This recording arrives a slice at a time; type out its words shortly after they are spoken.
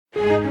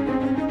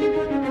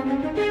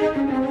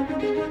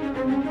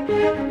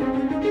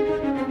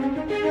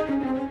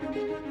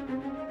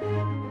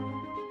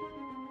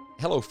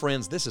Hello,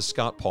 friends. This is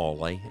Scott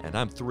Pauley, and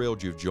I'm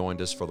thrilled you've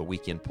joined us for the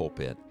Weekend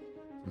Pulpit.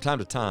 From time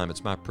to time,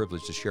 it's my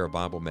privilege to share a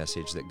Bible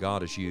message that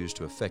God has used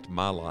to affect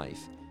my life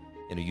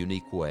in a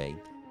unique way.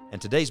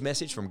 And today's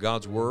message from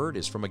God's Word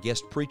is from a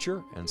guest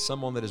preacher and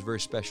someone that is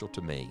very special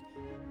to me.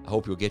 I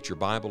hope you'll get your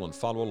Bible and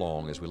follow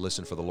along as we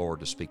listen for the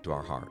Lord to speak to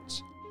our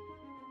hearts.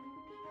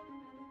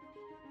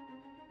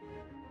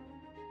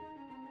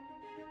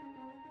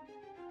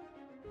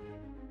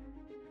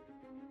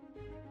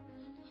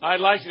 I'd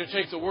like you to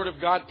take the Word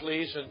of God,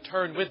 please, and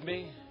turn with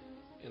me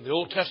in the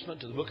Old Testament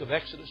to the book of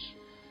Exodus.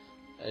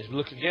 As we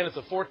look again at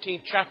the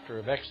 14th chapter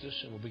of Exodus,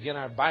 and we'll begin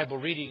our Bible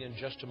reading in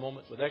just a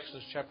moment with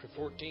Exodus chapter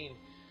 14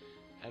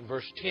 and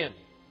verse 10.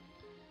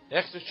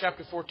 Exodus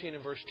chapter 14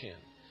 and verse 10.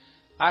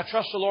 I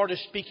trust the Lord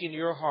is speaking to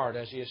your heart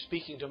as He is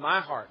speaking to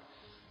my heart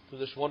through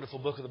this wonderful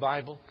book of the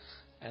Bible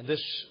and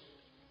this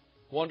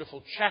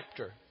wonderful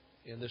chapter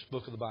in this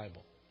book of the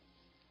Bible.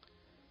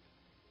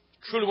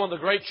 Truly one of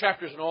the great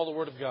chapters in all the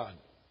Word of God.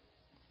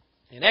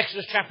 In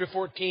Exodus chapter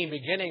 14,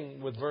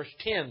 beginning with verse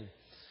 10,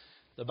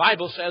 the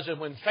Bible says that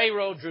when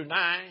Pharaoh drew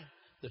nigh,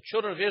 the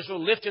children of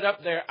Israel lifted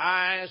up their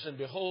eyes, and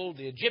behold,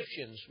 the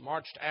Egyptians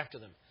marched after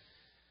them.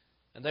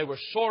 And they were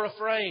sore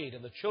afraid,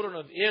 and the children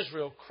of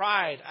Israel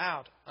cried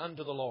out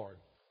unto the Lord.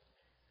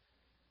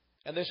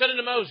 And they said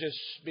unto Moses,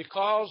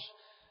 because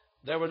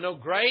there were no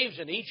graves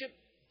in Egypt,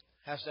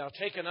 hast thou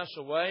taken us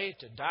away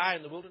to die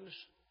in the wilderness?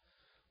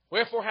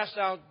 Wherefore hast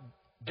thou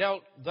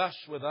dealt thus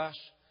with us,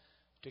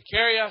 to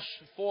carry us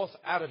forth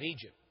out of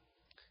Egypt?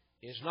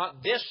 Is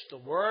not this the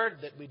word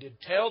that we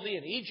did tell thee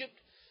in Egypt,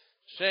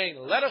 saying,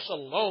 let us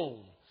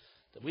alone,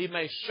 that we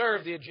may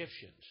serve the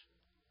Egyptians?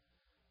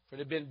 For it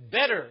had been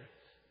better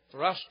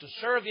for us to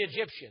serve the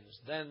Egyptians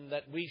than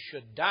that we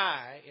should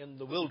die in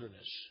the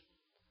wilderness.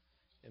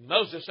 And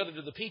Moses said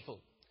unto the people,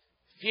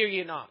 fear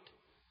ye not.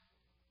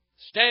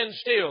 Stand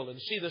still and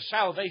see the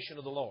salvation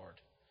of the Lord,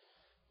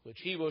 which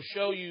He will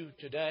show you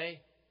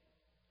today.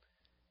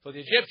 For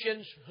the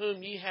Egyptians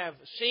whom ye have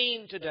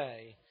seen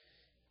today,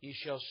 ye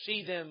shall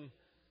see them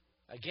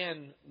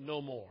again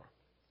no more.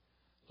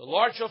 The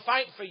Lord shall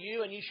fight for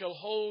you, and ye shall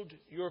hold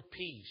your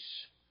peace.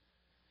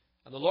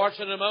 And the Lord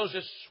said unto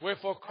Moses,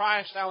 wherefore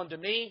criest thou unto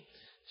me,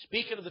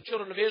 speaking to the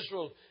children of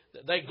Israel,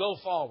 that they go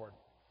forward?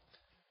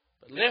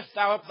 But lift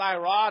thou up thy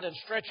rod, and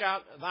stretch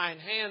out thine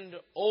hand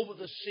over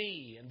the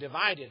sea, and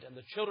divide it, and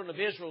the children of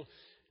Israel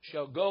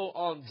shall go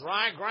on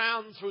dry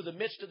ground through the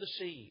midst of the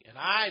sea. And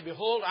I,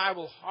 behold, I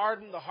will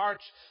harden the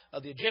hearts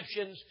of the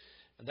Egyptians,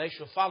 and they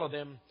shall follow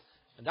them.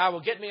 And I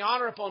will get me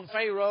honor upon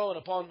Pharaoh, and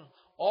upon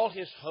all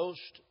his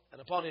host, and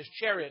upon his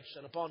chariots,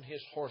 and upon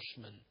his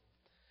horsemen.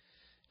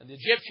 And the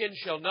Egyptians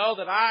shall know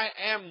that I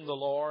am the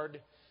Lord,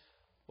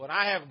 when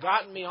I have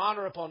gotten me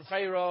honor upon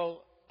Pharaoh,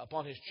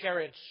 upon his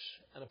chariots,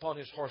 and upon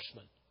his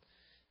horsemen.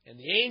 And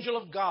the angel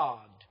of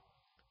God,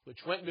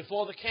 which went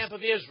before the camp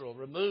of Israel,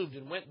 removed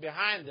and went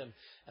behind them.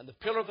 And the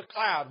pillar of the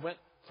cloud went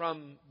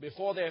from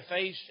before their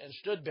face and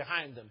stood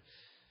behind them.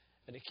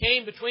 And it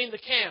came between the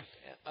camp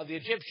of the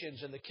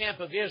Egyptians and the camp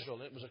of Israel.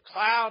 And it was a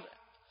cloud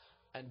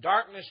and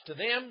darkness to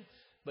them,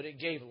 but it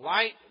gave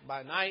light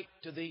by night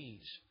to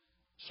these,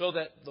 so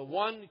that the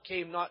one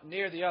came not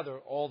near the other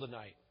all the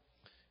night.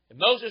 And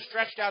Moses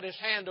stretched out his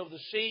hand over the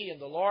sea, and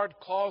the Lord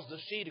caused the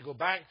sea to go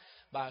back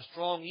by a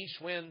strong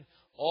east wind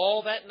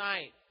all that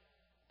night.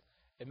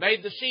 It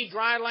made the sea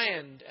dry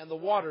land, and the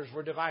waters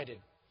were divided.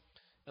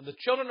 And the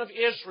children of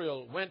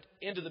Israel went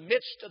into the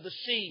midst of the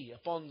sea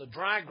upon the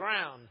dry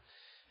ground,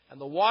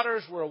 and the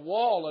waters were a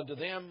wall unto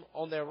them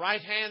on their right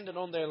hand and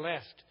on their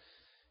left.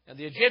 And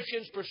the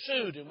Egyptians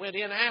pursued and went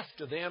in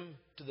after them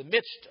to the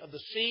midst of the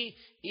sea,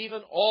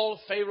 even all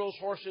Pharaoh's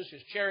horses,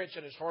 his chariots,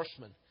 and his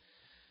horsemen.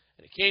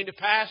 And it came to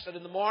pass that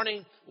in the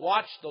morning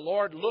watch the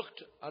Lord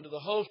looked unto the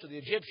host of the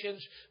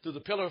Egyptians through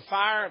the pillar of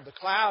fire of the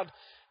cloud,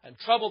 and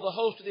troubled the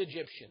host of the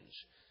Egyptians,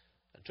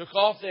 and took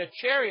off their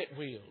chariot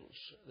wheels,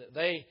 that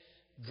they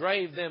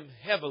drave them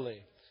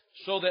heavily,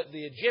 so that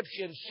the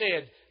Egyptians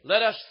said,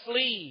 let us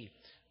flee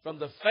from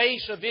the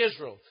face of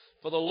Israel,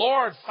 for the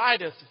Lord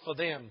fighteth for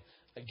them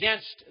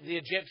against the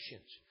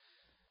Egyptians.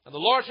 And the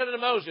Lord said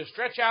unto Moses,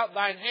 stretch out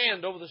thine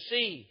hand over the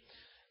sea,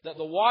 that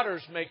the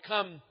waters may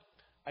come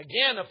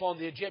again upon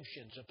the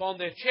Egyptians, upon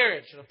their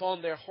chariots, and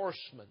upon their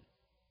horsemen.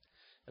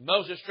 And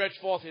Moses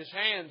stretched forth his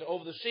hand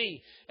over the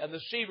sea, and the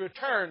sea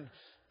returned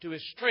to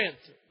his strength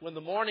when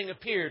the morning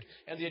appeared,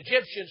 and the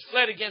Egyptians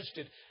fled against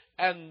it.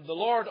 And the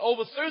Lord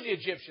overthrew the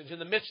Egyptians in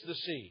the midst of the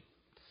sea.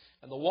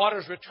 And the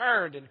waters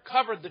returned and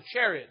covered the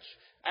chariots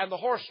and the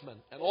horsemen,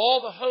 and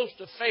all the host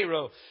of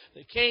Pharaoh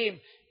that came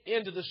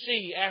into the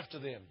sea after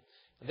them.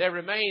 And there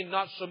remained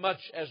not so much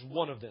as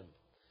one of them.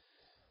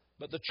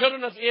 But the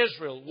children of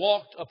Israel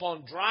walked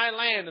upon dry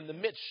land in the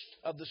midst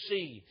of the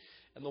sea,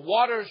 and the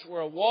waters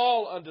were a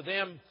wall unto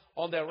them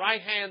on their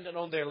right hand and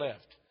on their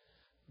left.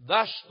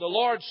 Thus the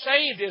Lord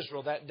saved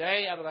Israel that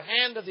day out of the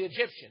hand of the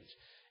Egyptians.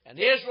 And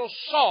Israel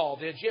saw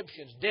the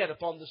Egyptians dead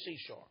upon the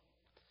seashore.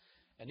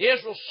 And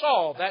Israel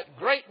saw that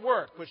great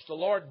work which the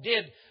Lord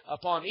did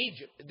upon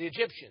the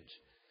Egyptians.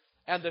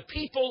 And the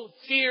people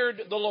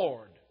feared the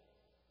Lord.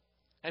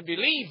 and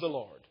believed the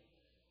Lord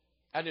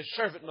and His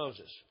servant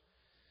Moses.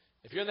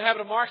 If you're in the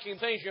habit of marking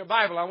things in your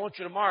Bible, I want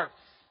you to mark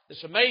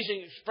this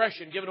amazing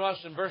expression given to us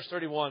in verse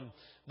 31.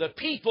 The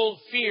people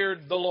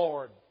feared the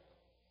Lord.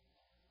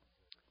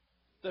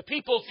 The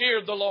people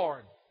feared the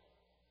Lord.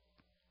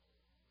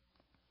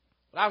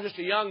 When I was just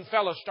a young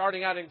fellow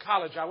starting out in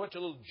college, I went to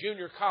a little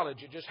junior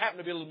college. It just happened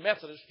to be a little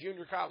Methodist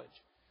junior college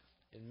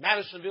in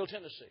Madisonville,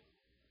 Tennessee.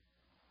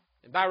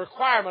 And by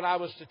requirement, I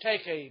was to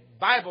take a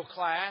Bible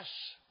class.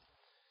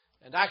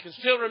 And I can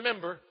still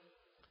remember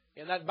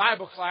in that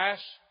Bible class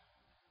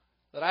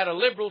that I had a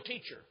liberal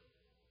teacher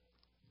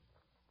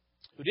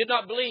who did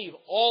not believe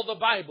all the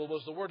Bible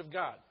was the Word of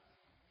God.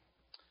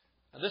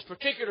 And this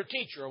particular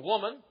teacher, a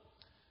woman,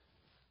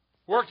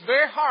 worked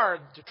very hard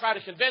to try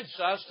to convince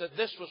us that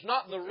this was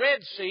not the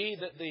Red Sea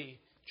that the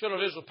children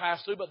of Israel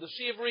passed through, but the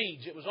Sea of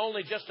Reeds. It was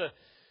only just a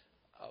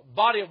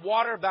body of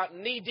water about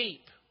knee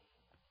deep.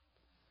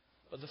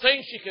 But the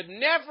thing she could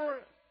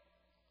never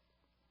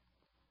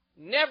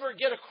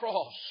get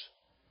across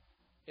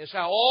is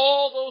how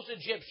all those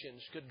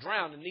Egyptians could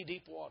drown in knee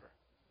deep water.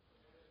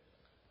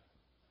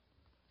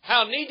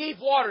 How knee deep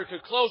water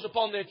could close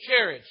upon their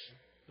chariots,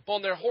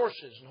 upon their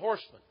horses and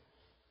horsemen.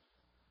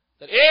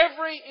 That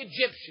every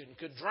Egyptian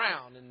could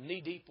drown in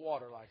knee-deep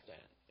water like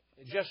that.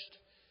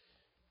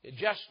 It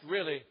just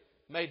really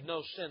made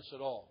no sense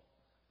at all.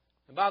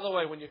 And by the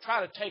way, when you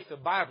try to take the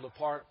Bible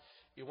apart,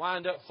 you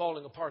wind up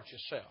falling apart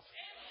yourself.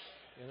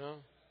 You know?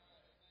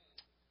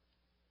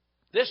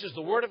 This is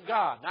the Word of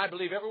God, and I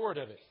believe every word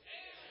of it.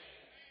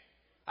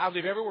 I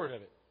believe every word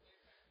of it.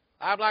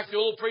 I'm like the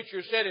old preacher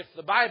who said, if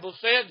the Bible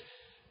said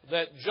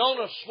that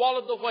Jonah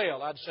swallowed the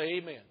whale, I'd say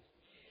amen.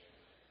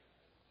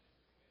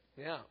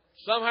 Yeah.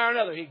 Somehow or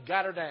another, He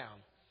got her down.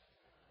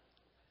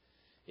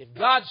 If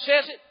God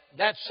says it,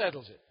 that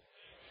settles it.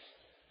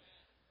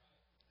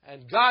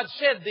 And God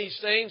said these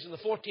things in the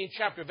 14th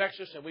chapter of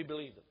Exodus, and we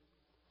believe them.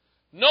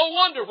 No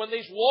wonder when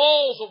these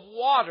walls of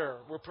water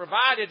were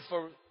provided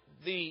for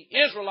the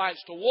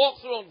Israelites to walk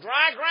through on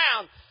dry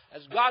ground,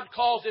 as God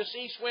caused this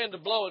east wind to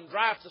blow and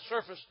dry up the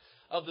surface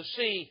of the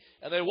sea,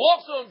 and they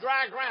walked through on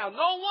dry ground.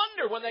 No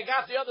wonder when they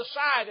got the other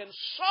side and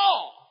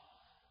saw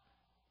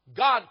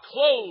God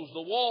closed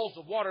the walls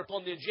of water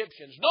upon the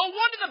Egyptians. No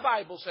wonder the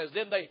Bible says,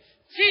 then they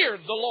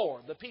feared the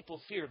Lord. The people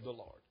feared the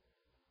Lord.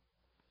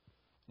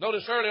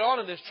 Notice early on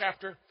in this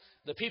chapter,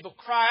 the people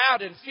cry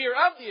out in fear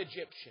of the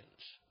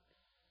Egyptians.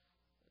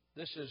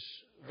 This is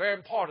very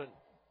important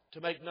to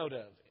make note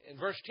of. In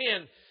verse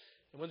 10,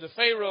 when the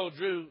Pharaoh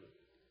drew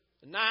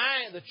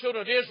nigh, the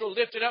children of Israel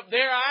lifted up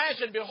their eyes,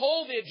 and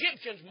behold, the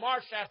Egyptians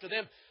marched after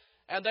them,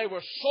 and they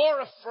were sore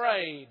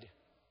afraid.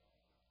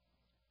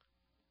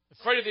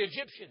 Afraid of the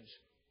Egyptians.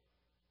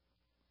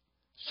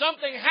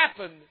 Something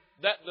happened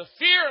that the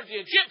fear of the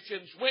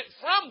Egyptians went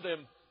from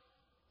them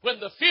when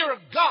the fear of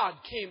God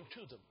came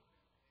to them.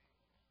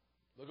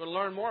 We're going to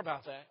learn more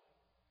about that.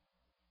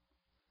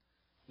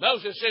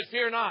 Moses said,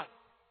 fear not.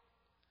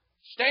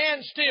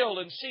 Stand still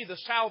and see the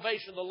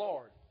salvation of the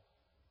Lord.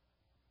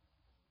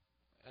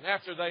 And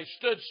after they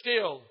stood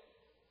still,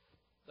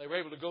 they were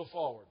able to go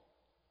forward.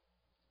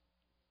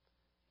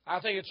 I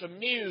think it's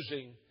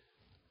amusing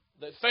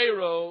that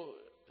Pharaoh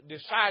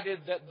decided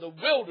that the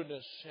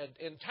wilderness had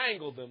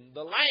entangled them.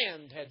 The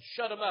land had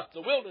shut them up.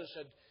 The wilderness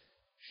had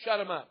shut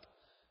them up.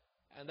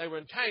 And they were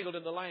entangled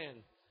in the land.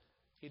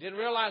 He didn't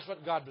realize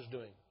what God was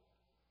doing.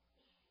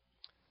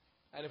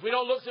 And if we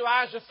don't look through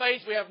eyes of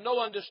faith, we have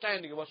no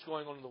understanding of what's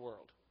going on in the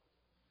world.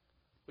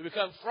 We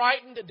become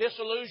frightened,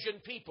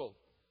 disillusioned people.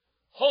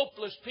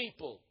 Hopeless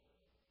people.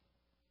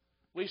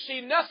 We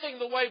see nothing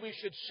the way we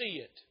should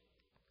see it.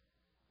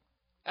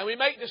 And we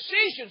make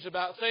decisions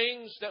about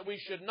things that we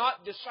should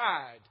not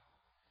decide.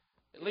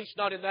 At least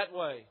not in that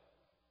way.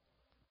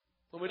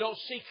 When we don't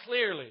see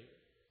clearly.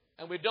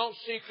 And we don't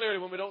see clearly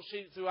when we don't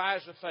see through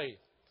eyes of faith.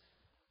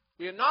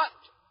 We are not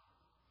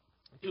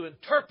to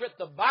interpret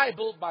the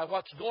Bible by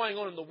what's going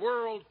on in the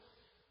world.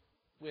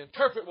 We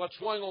interpret what's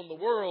going on in the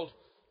world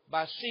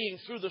by seeing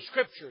through the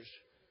Scriptures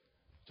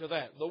to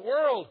that. The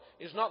world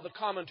is not the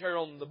commentary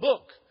on the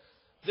book.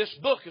 This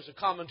book is a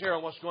commentary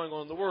on what's going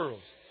on in the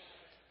world.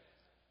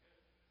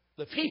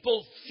 The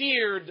people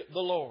feared the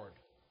Lord.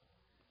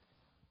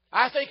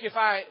 I think if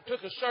I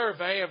took a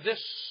survey of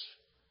this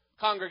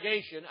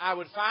congregation, I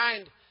would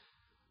find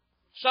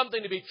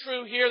something to be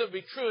true here that would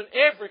be true in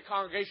every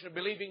congregation of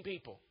believing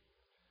people.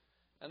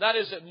 And that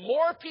is that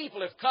more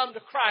people have come to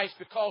Christ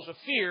because of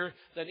fear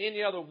than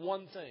any other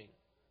one thing.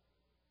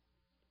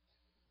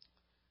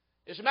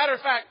 As a matter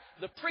of fact,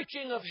 the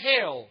preaching of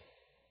hell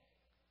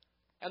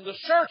and the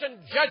certain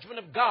judgment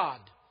of God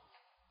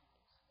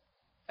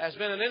has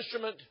been an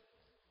instrument,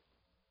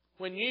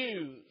 when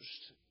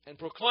used and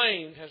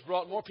proclaimed, has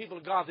brought more people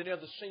to God than any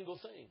other single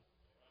thing.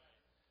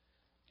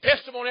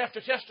 Testimony after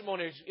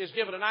testimony is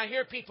given, and I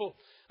hear people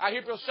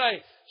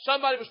say,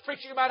 somebody was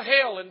preaching about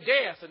hell and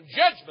death and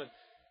judgment,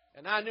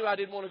 and I knew I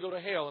didn't want to go to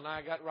hell, and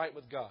I got right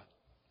with God.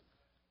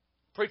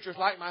 Preachers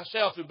like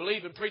myself who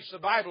believe and preach the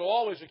Bible are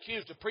always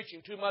accused of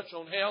preaching too much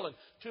on hell and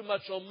too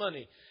much on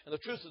money. And the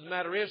truth of the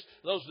matter is,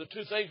 those are the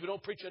two things we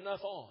don't preach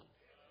enough on.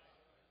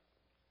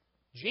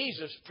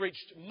 Jesus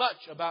preached much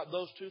about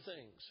those two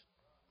things.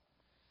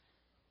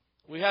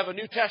 We have a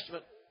New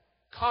Testament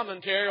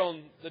commentary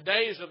on the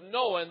days of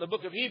Noah in the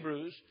book of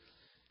Hebrews.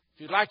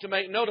 If you'd like to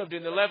make note of it,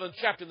 in the 11th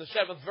chapter, in the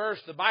 7th verse,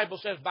 the Bible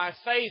says, by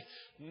faith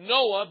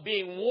Noah,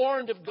 being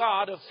warned of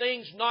God of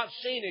things not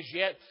seen as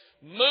yet,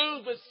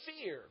 moved with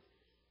fear.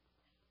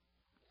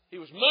 He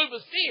was moved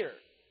with fear,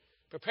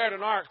 prepared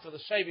an ark for the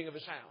saving of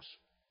his house.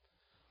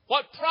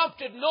 What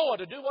prompted Noah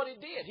to do what he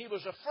did? He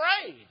was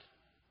afraid.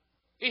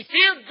 He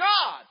feared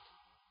God.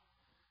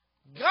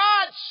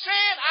 God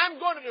said, I'm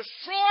going to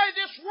destroy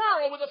this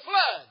world with a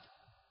flood.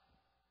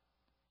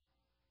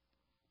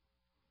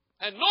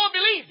 And Noah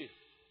believed it.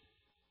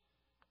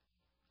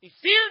 He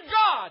feared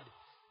God,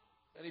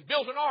 and he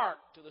built an ark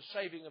to the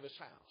saving of his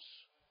house.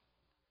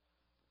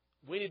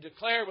 We need to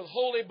declare with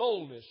holy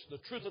boldness the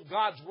truth of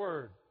God's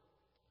Word,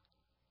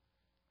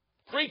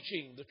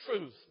 preaching the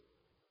truth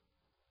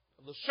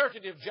of the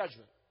certainty of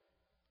judgment,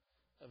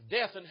 of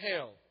death and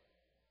hell,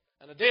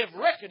 and a day of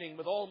reckoning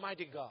with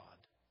Almighty God.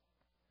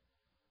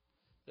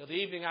 The other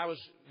evening I was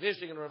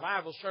visiting a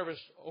revival service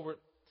over at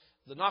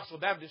the Knoxville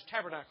Baptist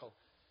Tabernacle,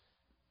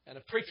 and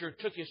a preacher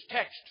took his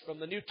text from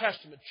the New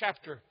Testament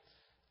chapter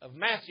of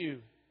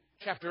Matthew,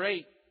 chapter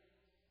 8,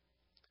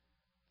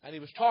 and he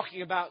was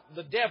talking about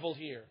the devil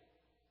here.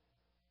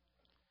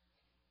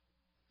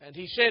 And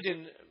he said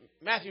in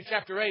Matthew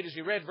chapter 8, as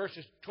he read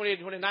verses 28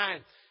 and 29,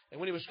 and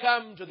when he was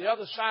come to the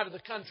other side of the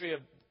country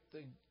of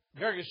the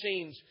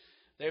Gergesenes,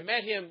 there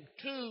met him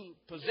two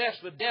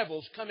possessed with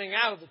devils coming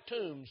out of the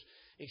tombs,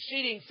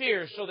 exceeding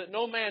fierce, so that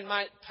no man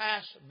might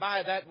pass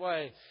by that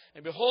way.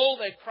 And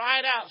behold, they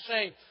cried out,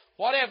 saying,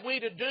 what have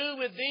we to do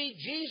with thee,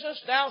 Jesus,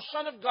 thou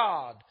Son of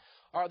God?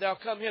 Art thou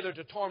come hither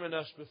to torment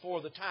us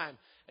before the time?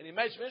 And he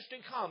made some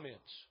interesting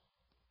comments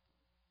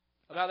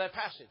about that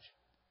passage.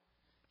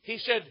 He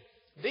said,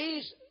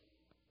 these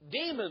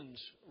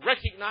demons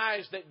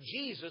recognize that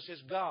Jesus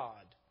is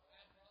God.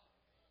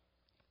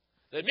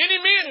 There are many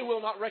men who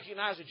will not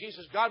recognize that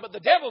Jesus is God, but the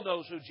devil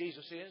knows who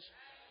Jesus is.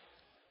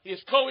 He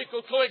is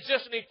co-equal,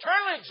 coexistent,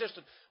 eternally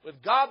existent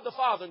with God the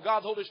Father and God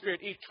the Holy Spirit.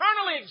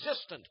 Eternally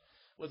existent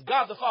with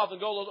God the Father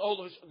and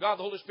God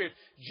the Holy Spirit.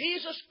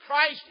 Jesus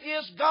Christ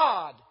is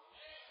God.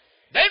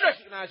 They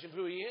recognized Him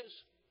who He is.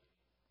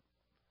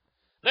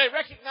 They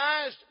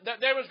recognized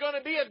that there was going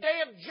to be a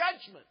day of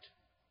judgment.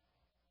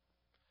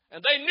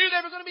 And they knew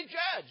they were going to be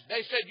judged.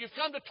 They said, you've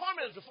come to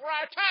torment us before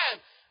our time.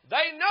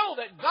 They know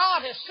that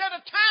God has set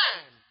a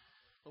time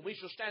when we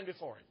shall stand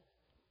before Him.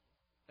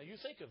 Now you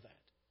think of that.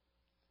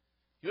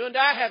 You and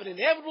I have an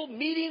inevitable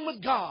meeting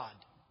with God.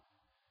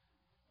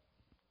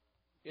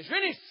 Is there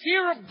any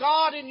fear of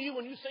God in you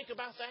when you think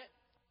about that?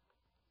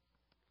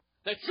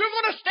 That you're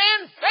going to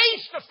stand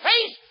face to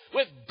face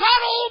with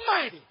God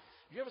Almighty.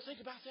 Do you ever think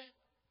about that?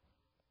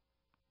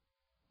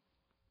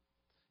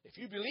 If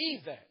you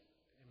believe that,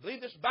 and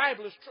believe this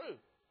Bible is true,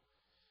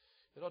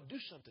 it ought to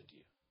do something to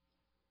you.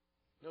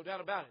 No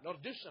doubt about it. It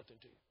ought to do something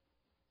to you.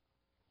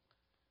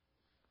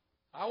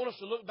 I want us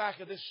to look back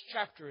at this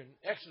chapter in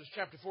Exodus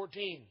chapter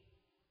 14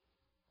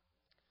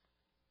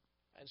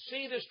 and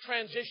see this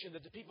transition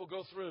that the people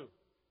go through.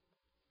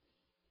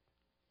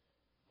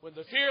 When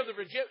the fear of the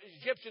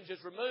Egyptians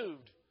is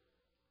removed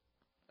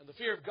and the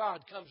fear of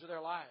God comes to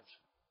their lives.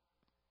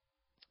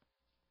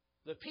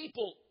 The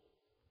people,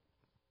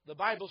 the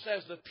Bible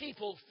says, the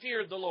people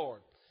feared the Lord.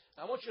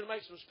 I want you to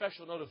make some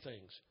special note of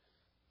things.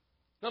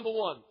 Number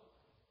one,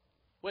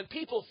 when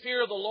people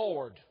fear the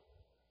Lord,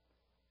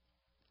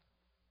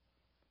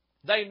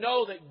 they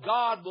know that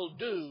God will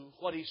do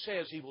what He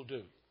says He will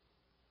do.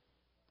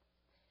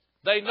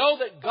 They know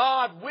that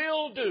God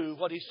will do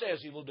what He says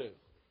He will do.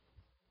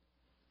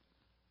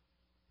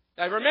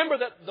 Now remember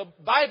that the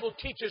Bible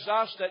teaches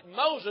us that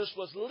Moses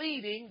was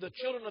leading the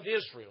children of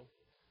Israel.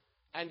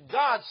 And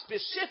God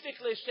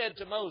specifically said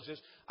to Moses,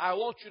 I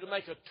want you to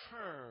make a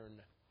turn.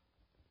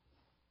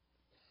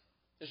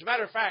 As a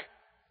matter of fact,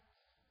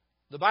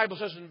 the Bible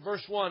says in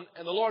verse 1,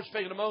 and the Lord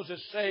spake unto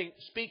Moses, saying,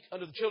 speak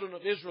unto the children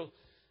of Israel,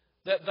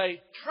 that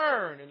they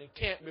turn and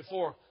encamp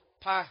before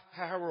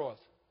Pi-hahiroth.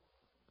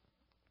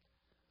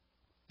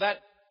 That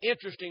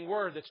interesting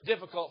word that's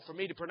difficult for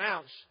me to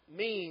pronounce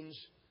means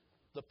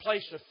the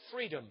place of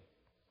freedom.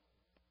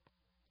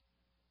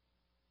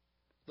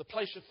 The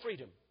place of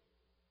freedom.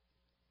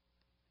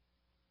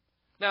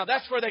 Now,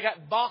 that's where they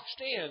got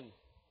boxed in.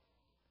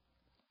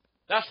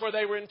 That's where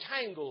they were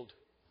entangled.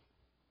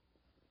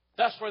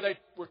 That's where they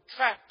were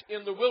trapped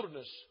in the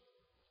wilderness.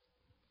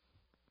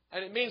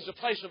 And it means the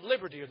place of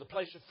liberty or the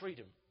place of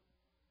freedom.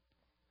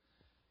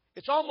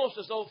 It's almost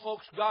as though,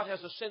 folks, God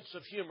has a sense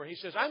of humor. He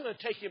says, I'm going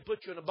to take you and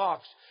put you in a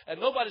box, and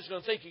nobody's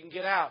going to think you can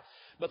get out.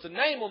 But the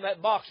name on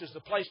that box is the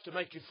place to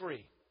make you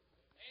free.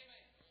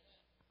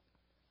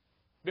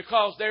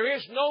 Because there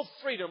is no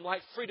freedom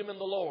like freedom in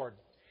the Lord.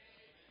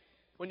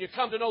 When you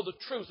come to know the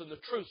truth, and the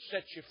truth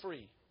sets you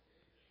free.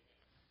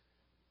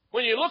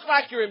 when you look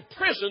like you're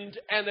imprisoned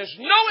and there's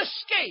no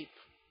escape,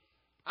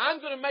 I'm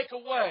going to make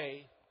a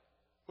way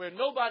where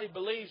nobody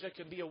believes there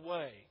can be a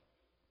way.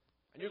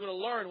 And you're going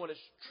to learn what it's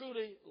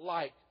truly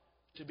like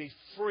to be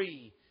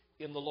free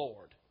in the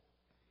Lord.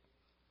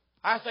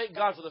 I thank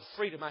God for the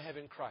freedom I have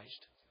in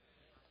Christ.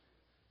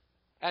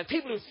 And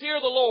people who fear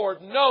the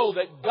Lord know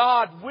that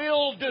God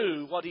will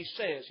do what He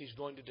says He's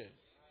going to do.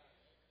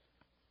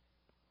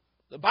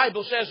 The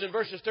Bible says in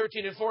verses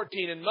 13 and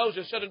 14, and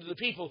Moses said unto the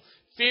people,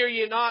 Fear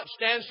ye not,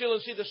 stand still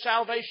and see the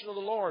salvation of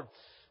the Lord,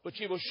 which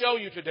He will show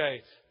you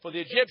today. For the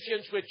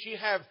Egyptians which ye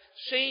have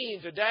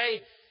seen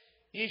today,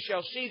 ye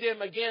shall see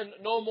them again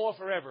no more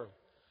forever.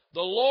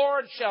 The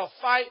Lord shall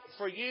fight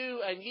for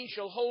you, and ye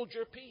shall hold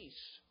your peace.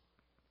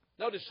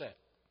 Notice that.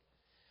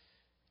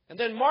 And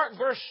then mark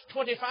verse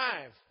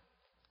 25.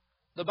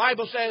 The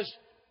Bible says,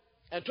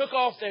 and took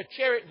off their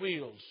chariot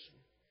wheels,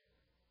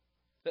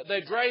 that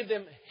they drave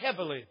them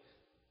heavily,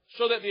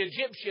 so that the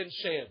Egyptians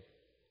said,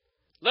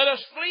 Let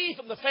us flee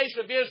from the face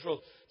of Israel,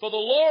 for the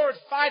Lord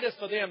fighteth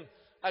for them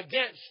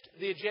against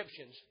the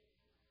Egyptians.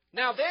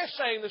 Now they're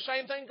saying the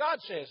same thing God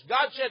says.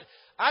 God said,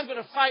 I'm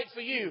going to fight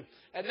for you.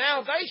 And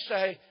now they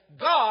say,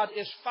 God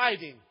is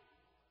fighting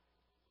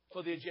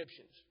for the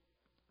Egyptians.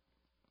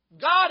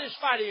 God is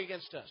fighting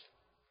against us.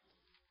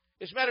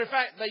 As a matter of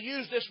fact, they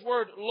use this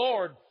word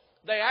Lord.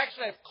 They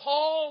actually have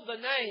called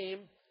the name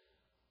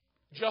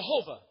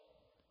Jehovah.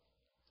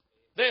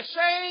 They're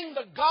saying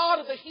the God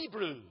of the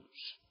Hebrews.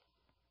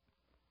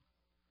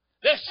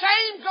 The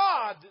same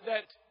God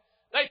that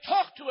they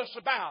talked to us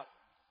about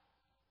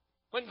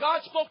when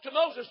God spoke to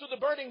Moses through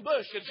the burning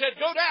bush and said,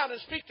 Go down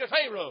and speak to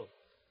Pharaoh.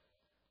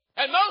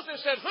 And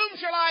Moses said, Whom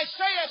shall I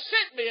say has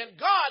sent me? And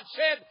God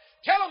said,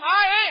 Tell him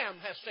I am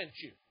has sent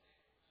you.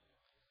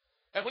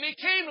 And when he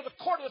came to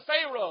the court of the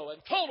Pharaoh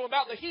and told him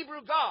about the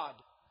Hebrew God,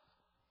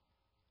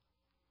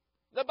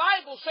 the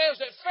Bible says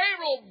that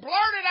Pharaoh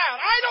blurted out,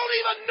 I don't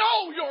even know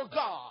your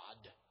God.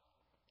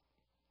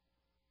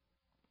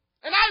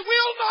 And I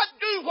will not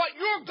do what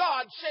your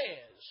God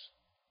says.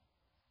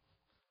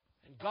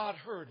 And God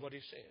heard what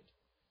he said.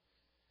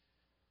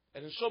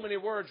 And in so many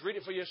words, read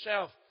it for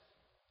yourself.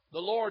 The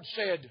Lord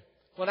said,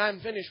 when I'm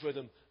finished with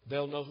them,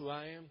 they'll know who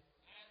I am.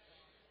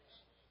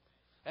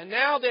 And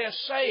now they're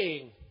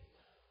saying,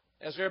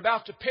 as they're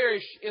about to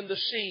perish in the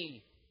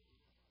sea,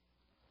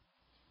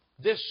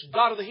 this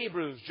God of the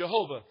Hebrews,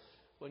 Jehovah,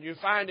 when you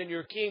find in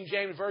your King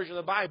James Version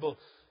of the Bible,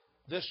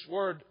 this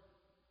word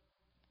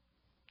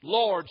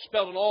Lord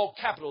spelled in all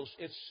capitals,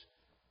 it's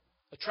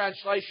a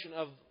translation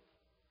of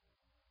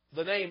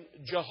the name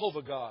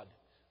Jehovah God.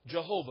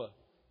 Jehovah,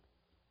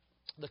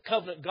 the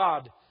covenant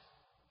God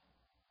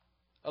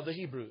of the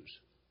Hebrews.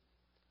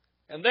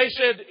 And they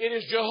said, it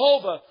is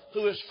Jehovah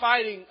who is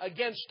fighting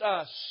against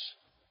us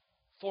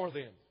for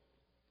them.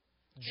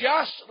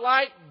 Just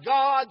like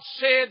God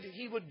said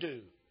He would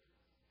do.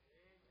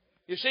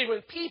 You see,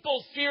 when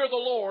people fear the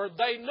Lord,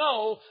 they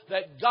know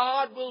that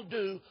God will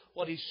do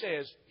what He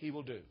says He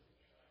will do.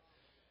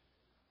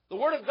 The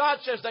Word of God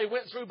says they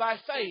went through by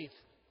faith.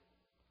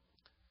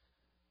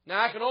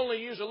 Now, I can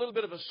only use a little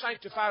bit of a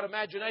sanctified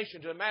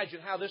imagination to imagine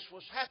how this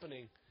was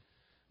happening.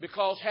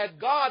 Because had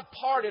God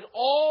parted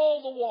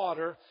all the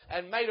water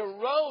and made a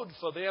road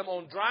for them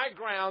on dry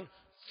ground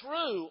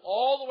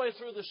all the way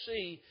through the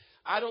sea,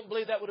 I don't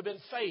believe that would have been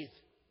faith.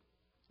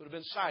 It would have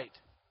been sight.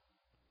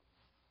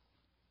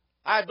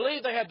 I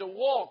believe they had to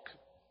walk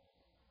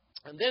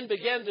and then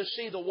begin to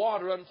see the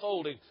water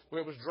unfolding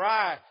where it was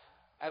dry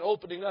and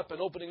opening up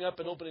and opening up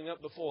and opening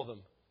up before them.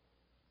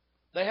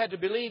 They had to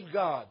believe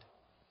God.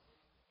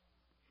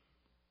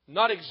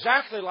 Not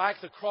exactly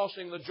like the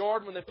crossing of the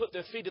Jordan when they put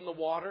their feet in the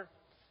water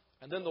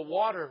and then the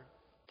water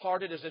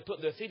parted as they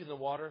put their feet in the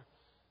water.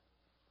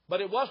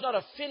 But it was not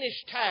a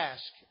finished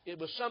task. It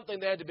was something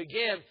they had to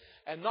begin,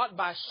 and not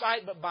by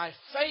sight but by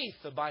faith,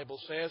 the Bible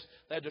says.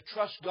 They had to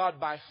trust God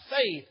by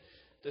faith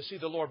to see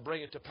the Lord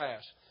bring it to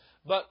pass.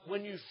 But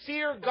when you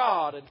fear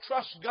God and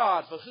trust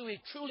God for who He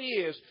truly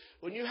is,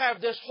 when you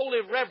have this holy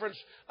reverence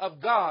of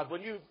God,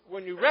 when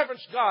you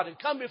reverence God and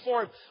come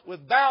before Him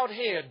with bowed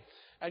head,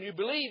 and you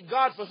believe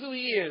God for who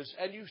He is,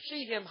 and you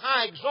see Him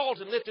high,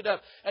 exalted, and lifted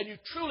up, and you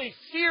truly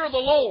fear the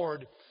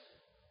Lord,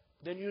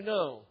 then you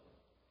know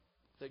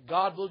that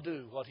God will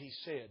do what He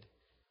said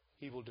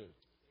He will do.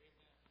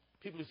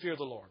 People who fear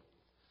the Lord.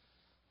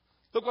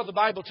 Look what the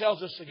Bible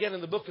tells us again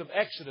in the book of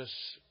Exodus,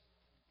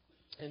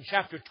 in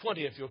chapter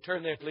 20, if you'll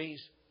turn there,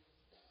 please.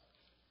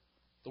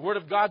 The Word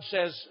of God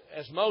says,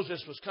 as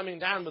Moses was coming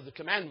down with the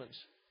commandments,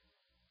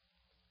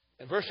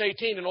 in verse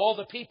 18, and all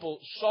the people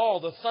saw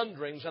the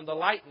thunderings and the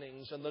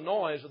lightnings and the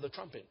noise of the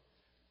trumpet,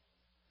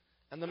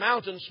 and the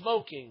mountain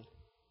smoking.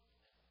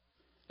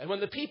 And when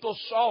the people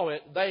saw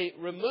it, they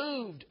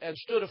removed and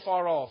stood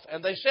afar off.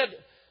 And they said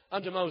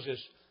unto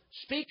Moses,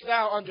 Speak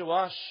thou unto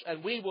us,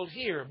 and we will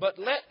hear. But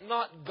let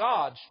not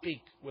God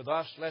speak with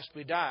us, lest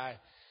we die.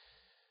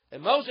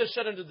 And Moses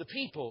said unto the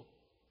people,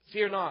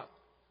 Fear not,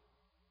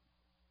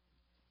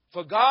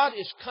 for God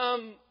is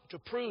come to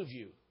prove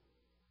you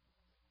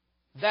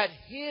that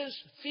His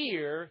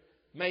fear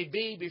may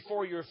be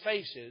before your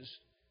faces,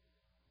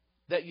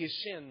 that ye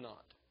sin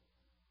not.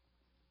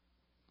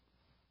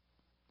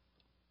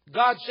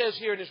 God says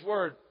here in His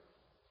Word,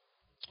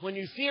 when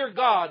you fear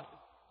God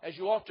as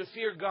you ought to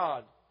fear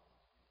God,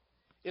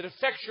 it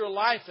affects your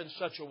life in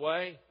such a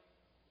way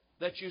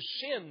that you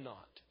sin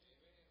not.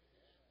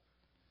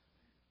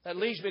 That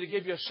leads me to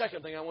give you a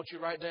second thing I want you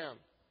to write down.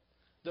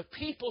 The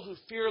people who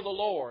fear the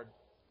Lord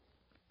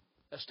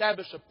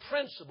establish a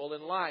principle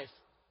in life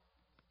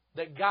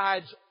that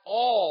guides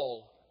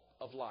all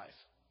of life.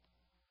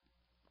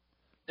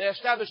 They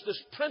establish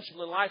this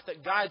principle in life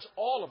that guides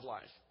all of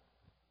life.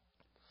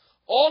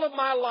 All of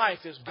my life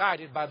is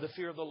guided by the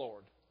fear of the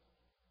Lord.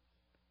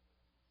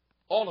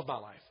 All of my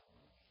life.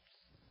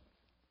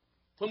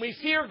 When we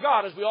fear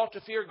God as we ought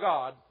to fear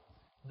God,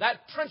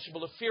 that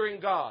principle of fearing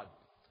God,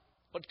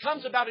 what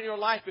comes about in your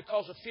life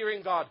because of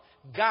fearing God,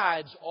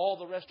 guides all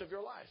the rest of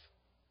your life.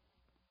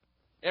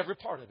 Every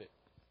part of it.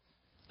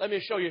 Let me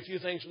show you a few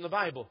things from the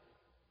Bible.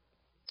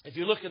 If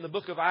you look in the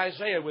book of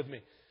Isaiah with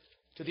me,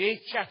 to the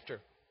 8th chapter,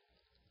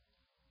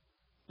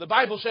 the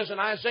Bible says in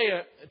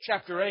Isaiah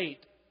chapter 8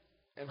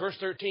 and verse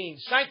 13,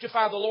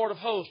 "Sanctify the Lord of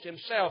hosts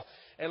Himself,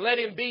 and let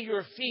Him be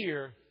your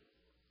fear,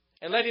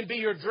 and let Him be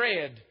your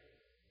dread."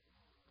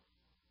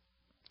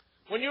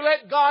 When you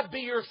let God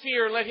be your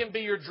fear and let Him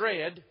be your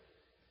dread,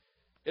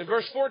 in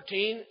verse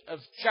 14 of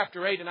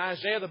chapter 8 in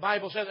Isaiah, the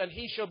Bible says, "And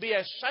He shall be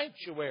a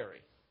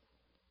sanctuary."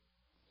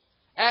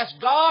 As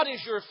God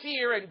is your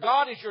fear and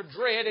God is your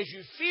dread, as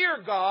you fear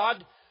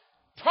God,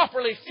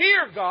 properly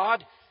fear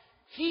God,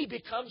 He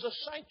becomes a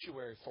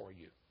sanctuary for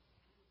you.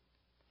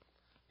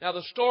 Now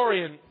the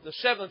story in the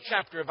 7th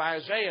chapter of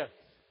Isaiah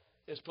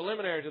is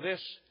preliminary to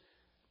this.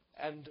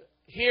 And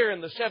here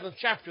in the 7th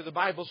chapter, the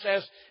Bible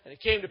says, "And it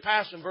came to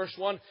pass in verse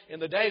 1, in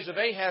the days of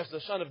Ahaz,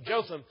 the son of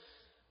Jotham,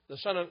 the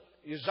son of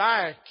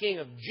Uzziah, king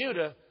of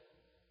Judah,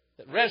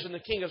 that Rezin, the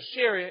king of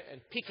Syria,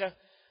 and Pekah,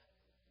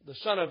 the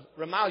son of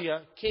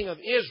Remaliah, king of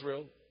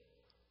Israel,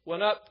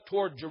 went up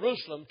toward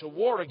Jerusalem to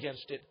war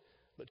against it,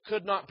 but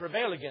could not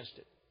prevail against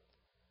it.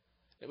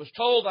 It was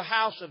told the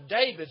house of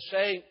David,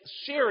 saying,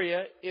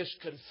 Syria is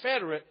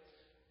confederate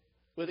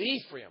with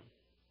Ephraim.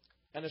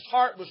 And his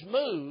heart was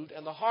moved,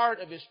 and the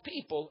heart of his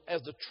people,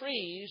 as the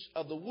trees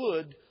of the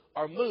wood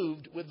are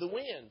moved with the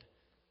wind."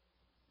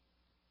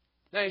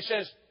 Now he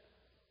says,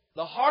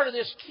 the heart of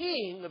this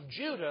king of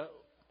Judah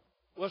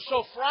was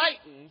so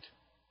frightened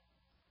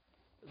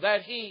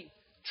that he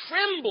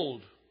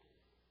trembled.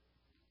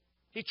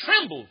 He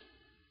trembled.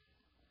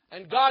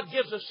 And God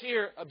gives us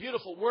here a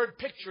beautiful word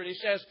picture. And He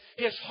says,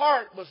 his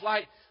heart was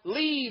like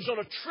leaves on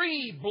a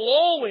tree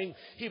blowing.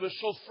 He was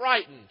so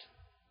frightened.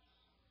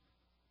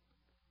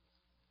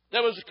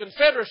 There was a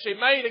confederacy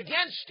made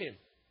against him.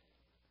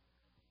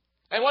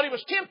 And what he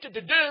was tempted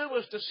to do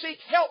was to seek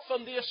help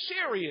from the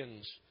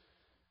Assyrians.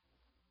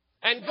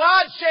 And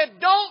God said,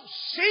 don't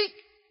seek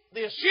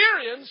the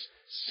Assyrians,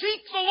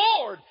 seek the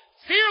Lord.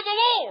 Fear the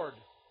Lord.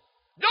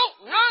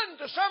 Don't run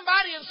to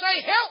somebody and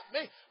say, help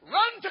me.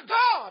 Run to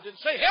God and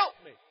say, help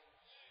me.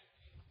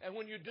 And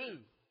when you do,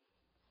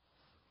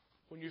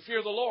 when you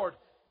fear the Lord,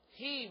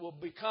 He will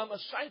become a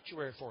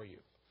sanctuary for you.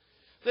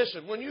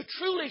 Listen, when you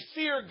truly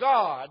fear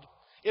God,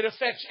 it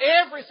affects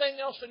everything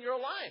else in your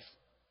life.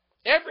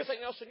 Everything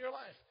else in your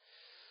life.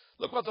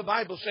 Look what the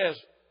Bible says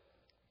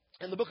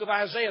in the book of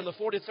Isaiah in the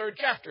 43rd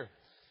chapter.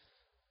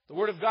 The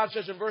Word of God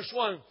says in verse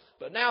 1,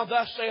 "But now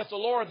thus saith the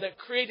Lord that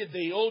created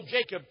thee, O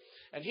Jacob,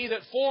 and He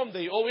that formed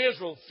thee, O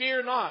Israel,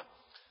 fear not,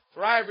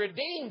 for I have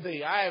redeemed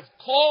thee. I have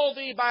called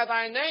thee by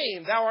thy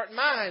name. Thou art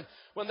mine.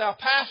 When thou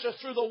passest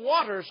through the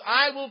waters,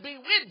 I will be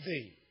with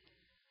thee.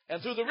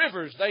 And through the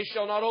rivers, they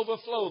shall not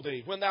overflow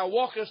thee. When thou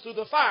walkest through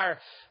the fire,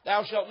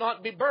 thou shalt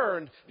not be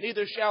burned,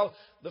 neither shall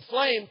the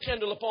flame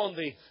kindle upon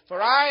thee.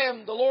 For I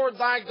am the Lord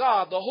thy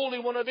God, the Holy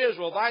One of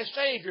Israel, thy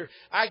Savior.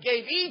 I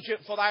gave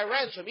Egypt for thy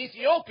ransom,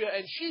 Ethiopia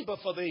and Sheba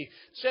for thee,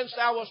 since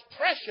thou wast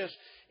precious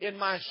in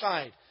my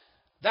sight.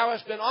 Thou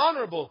hast been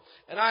honorable,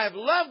 and I have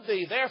loved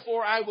thee.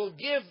 Therefore I will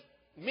give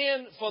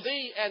men for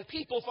thee and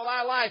people for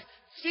thy life.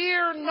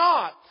 Fear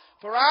not,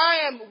 for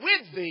I am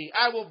with thee.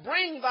 I will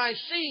bring thy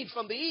seed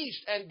from the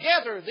east and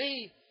gather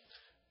thee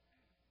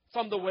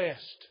from the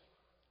west.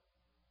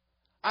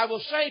 I will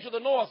say to the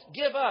north,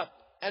 give up,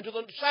 and to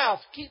the south,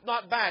 keep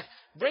not back.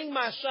 Bring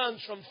my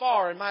sons from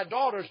far and my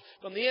daughters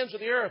from the ends of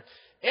the earth.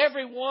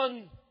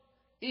 Everyone,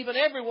 even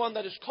everyone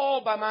that is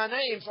called by my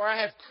name, for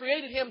I have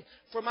created him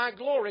for my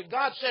glory.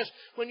 God says,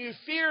 when you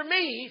fear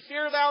me,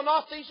 fear thou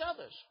not these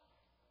others.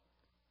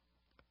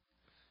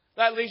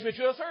 That leads me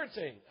to a third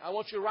thing. I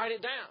want you to write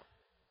it down.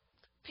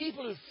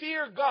 People who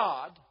fear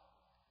God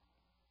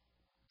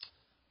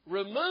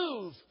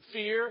remove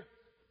fear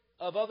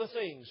of other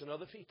things and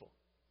other people.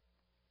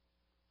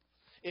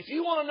 If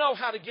you want to know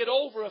how to get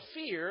over a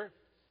fear,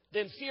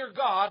 then fear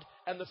God,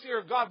 and the fear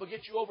of God will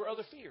get you over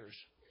other fears.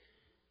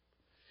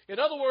 In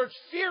other words,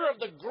 fear of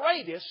the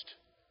greatest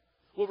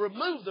will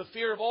remove the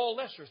fear of all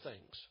lesser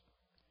things.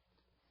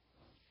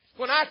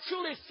 When I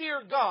truly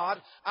fear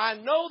God, I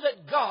know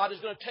that God is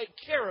going to take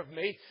care of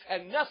me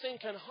and nothing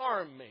can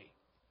harm me.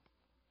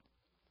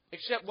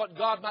 except what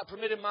God might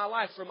permit in my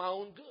life for my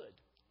own good.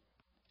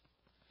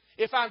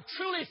 If I'm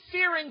truly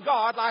fearing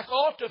God like I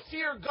ought to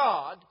fear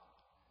God,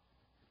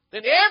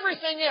 then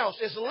everything else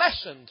is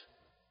lessened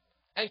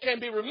and can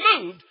be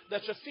removed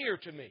that's a fear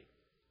to me.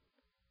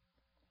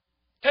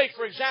 Take,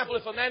 for example,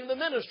 if a man in the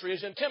ministry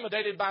is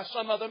intimidated by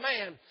some other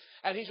man,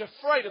 and he's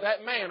afraid of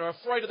that man or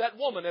afraid of that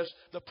woman, as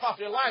the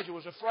prophet Elijah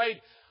was afraid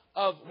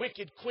of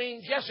wicked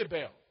Queen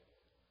Jezebel.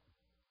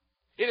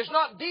 It is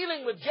not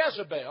dealing with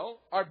Jezebel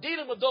or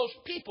dealing with those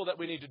people that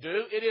we need to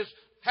do. It is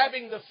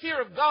having the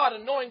fear of God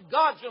and knowing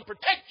God's going to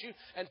protect you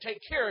and take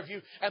care of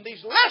you. And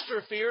these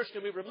lesser fears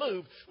can be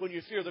removed when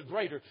you fear the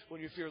greater,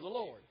 when you fear the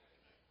Lord.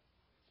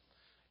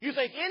 You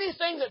think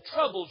anything that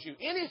troubles you,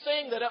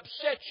 anything that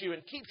upsets you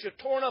and keeps you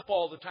torn up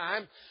all the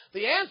time,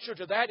 the answer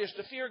to that is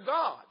to fear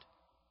God.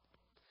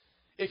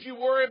 If you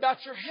worry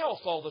about your health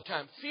all the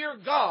time, fear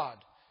God,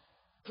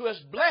 who has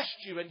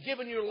blessed you and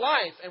given you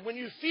life. And when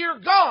you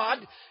fear God,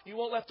 you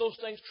won't let those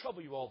things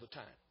trouble you all the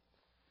time.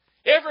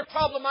 Every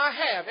problem I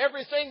have,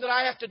 everything that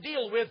I have to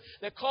deal with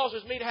that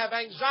causes me to have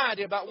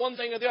anxiety about one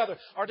thing or the other,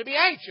 or to be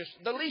anxious,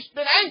 the least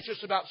bit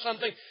anxious about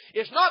something,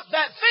 it's not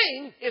that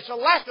thing, it's a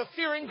lack of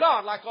fearing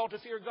God like I ought to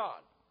fear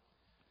God.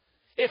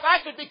 If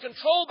I could be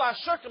controlled by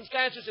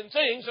circumstances and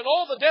things, and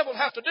all the devil would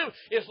have to do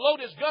is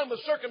load his gun with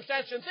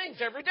circumstances and things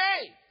every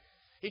day.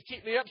 He'd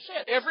keep me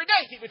upset every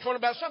day, keep me torn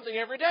about something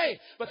every day.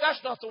 But that's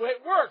not the way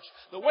it works.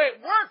 The way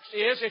it works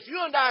is if you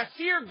and I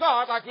fear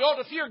God like we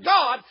ought to fear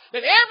God,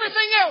 then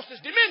everything else is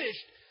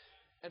diminished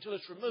until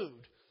it's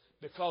removed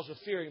because of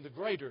fearing the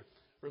greater,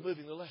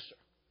 removing the lesser.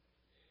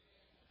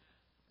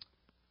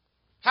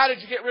 How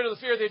did you get rid of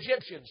the fear of the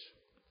Egyptians?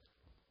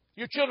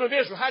 You children of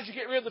Israel, how did you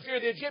get rid of the fear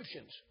of the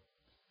Egyptians?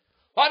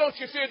 Why don't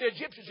you fear the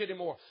Egyptians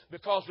anymore?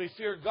 Because we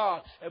fear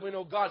God and we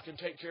know God can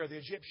take care of the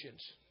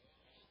Egyptians.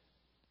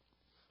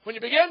 When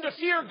you begin to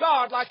fear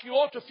God like you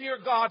ought to fear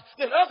God,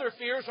 then other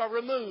fears are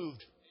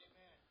removed.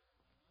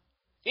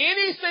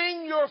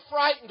 Anything you're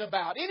frightened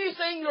about,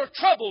 anything you're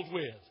troubled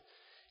with,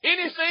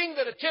 anything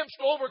that attempts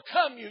to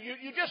overcome you,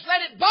 you just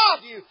let it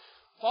bother you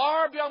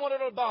far beyond what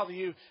it'll bother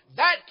you,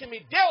 that can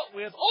be dealt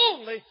with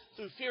only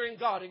through fearing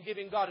God and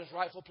giving God His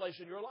rightful place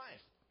in your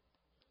life.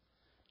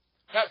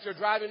 Perhaps you're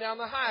driving down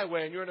the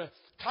highway and you're in a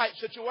tight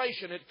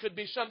situation. It could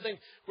be something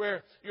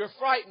where you're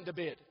frightened a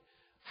bit.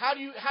 How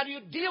do you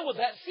deal with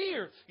that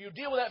fear? You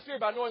deal with that fear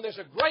by knowing there's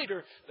a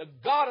greater, the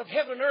God of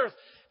heaven and earth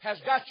has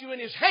got you in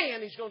His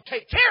hand. He's going to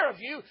take care of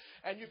you.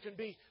 And you can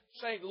be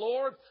saying,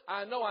 Lord,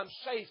 I know I'm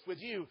safe with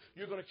you.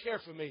 You're going to care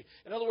for me.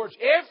 In other words,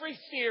 every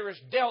fear is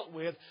dealt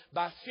with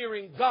by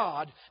fearing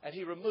God, and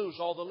He removes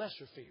all the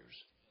lesser fears.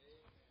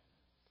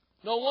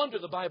 No wonder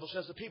the Bible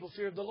says the people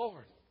feared the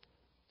Lord.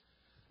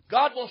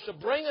 God wants to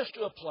bring us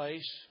to a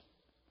place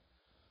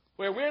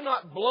where we're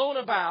not blown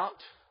about,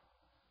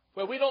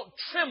 where we don't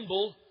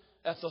tremble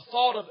at the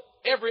thought of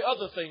every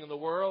other thing in the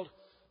world.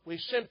 We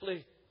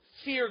simply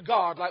fear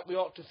God like we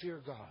ought to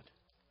fear God.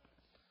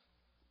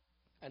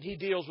 And He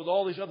deals with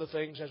all these other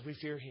things as we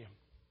fear Him.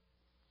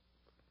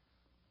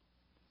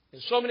 In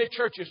so many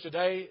churches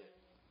today,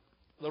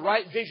 the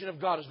right vision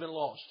of God has been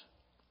lost.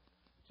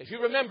 If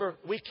you remember,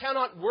 we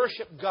cannot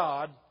worship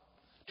God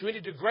to any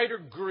greater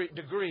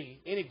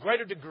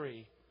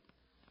degree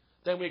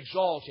than we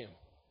exalt Him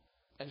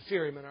and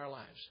fear Him in our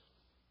lives.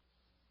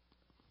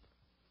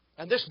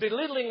 And this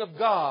belittling of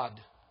God,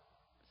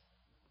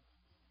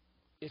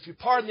 if you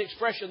pardon the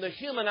expression, the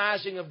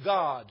humanizing of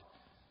God,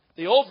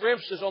 the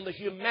overemphasis on the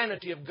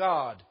humanity of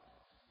God,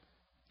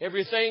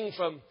 everything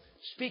from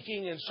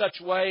speaking in such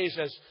ways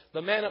as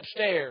the man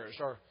upstairs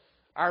or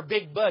our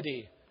big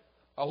buddy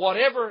or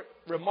whatever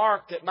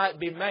remark that might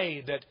be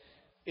made that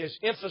is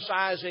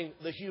emphasizing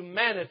the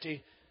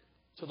humanity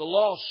to the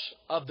loss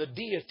of the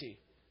deity.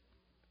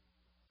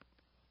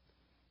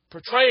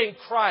 Portraying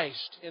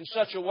Christ in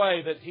such a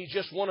way that He's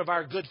just one of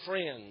our good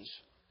friends.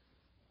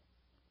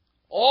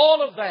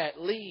 All of that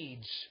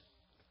leads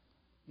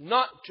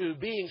not to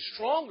being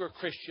stronger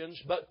Christians,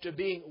 but to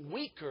being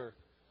weaker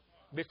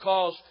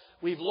because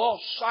we've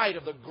lost sight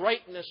of the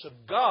greatness of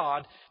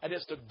God, and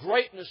it's the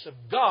greatness of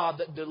God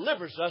that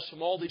delivers us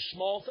from all these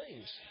small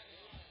things.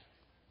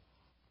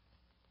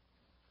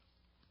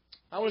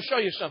 I want to show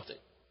you something.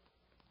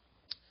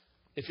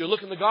 If you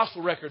look in the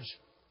Gospel records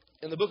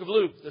in the book of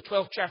Luke, the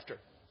 12th chapter,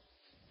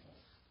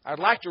 I'd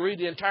like to read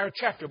the entire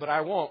chapter, but I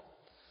won't.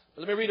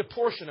 But let me read a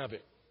portion of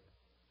it.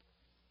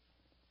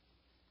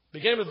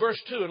 Beginning with verse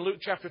 2 in Luke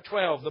chapter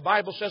 12, the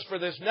Bible says, "For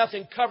there's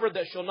nothing covered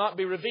that shall not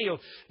be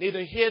revealed,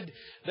 neither hid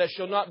that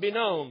shall not be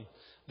known.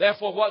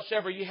 Therefore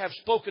whatsoever ye have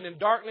spoken in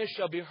darkness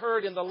shall be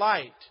heard in the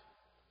light.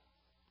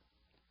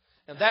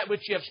 And that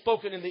which ye have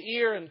spoken in the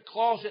ear and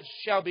closets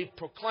shall be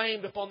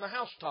proclaimed upon the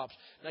housetops."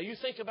 Now you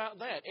think about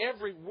that.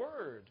 Every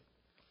word,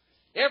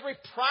 every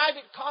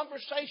private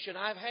conversation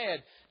I've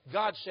had,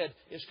 God said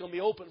it's going to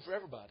be open for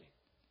everybody.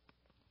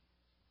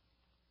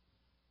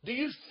 Do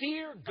you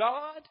fear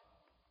God?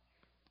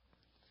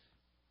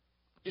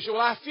 You say,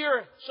 well, I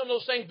fear some of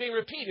those things being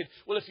repeated.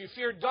 Well, if you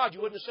feared God, you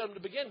wouldn't have said them to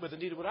begin with,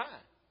 and neither would I.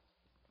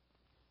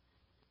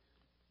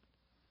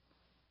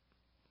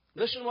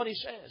 Listen to what he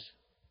says.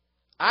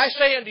 I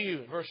say unto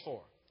you, verse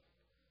 4,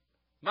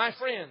 my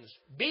friends,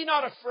 be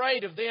not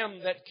afraid of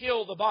them that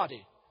kill the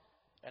body,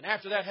 and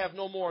after that have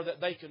no more that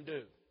they can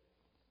do.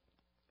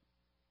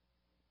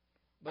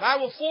 But I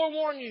will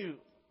forewarn you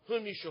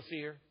whom you shall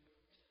fear.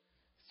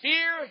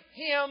 Fear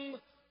him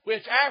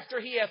which after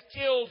he hath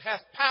killed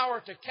hath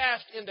power to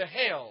cast into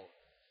hell.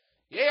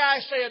 Yea, I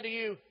say unto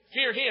you,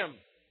 fear him.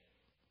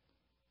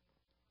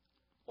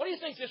 What do you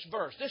think this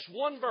verse, this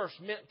one verse,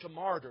 meant to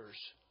martyrs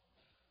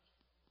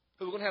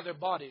who were going to have their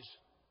bodies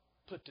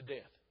put to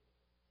death?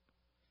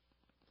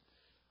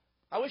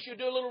 I wish you'd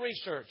do a little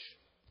research.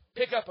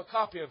 Pick up a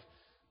copy of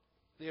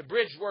the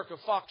abridged work of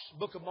Fox,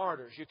 Book of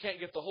Martyrs. You can't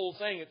get the whole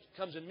thing. It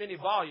comes in many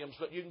volumes,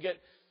 but you can get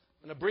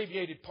an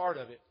abbreviated part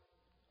of it.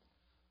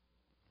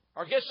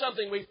 Or get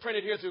something we've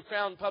printed here through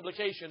Crown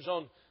Publications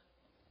on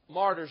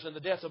martyrs and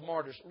the death of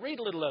martyrs. Read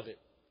a little of it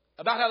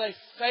about how they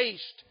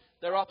faced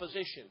their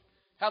opposition,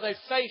 how they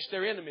faced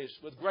their enemies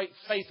with great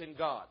faith in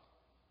God.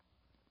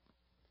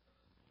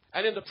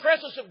 And in the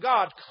presence of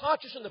God,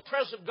 conscious in the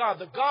presence of God,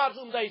 the God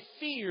whom they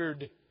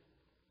feared,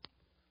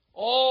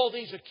 all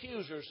these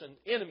accusers and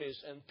enemies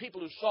and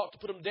people who sought to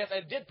put them to death,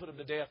 and did put them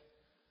to death,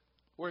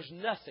 were as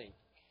nothing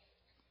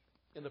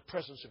in the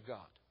presence of God.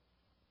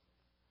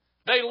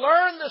 They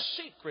learned the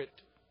secret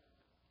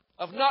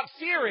of not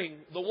fearing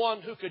the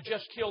one who could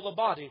just kill the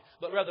body,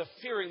 but rather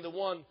fearing the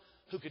one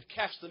who could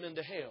cast them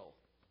into hell.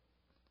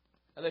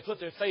 And they put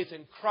their faith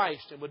in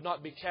Christ and would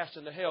not be cast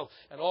into hell.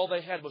 And all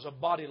they had was a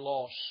body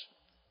loss,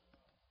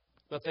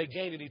 but they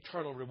gained an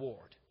eternal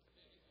reward.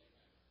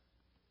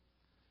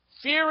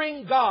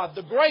 Fearing God,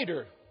 the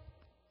greater,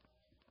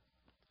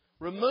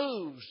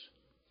 removes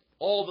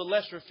all the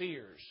lesser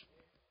fears.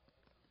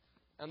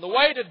 And the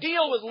way to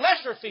deal with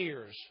lesser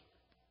fears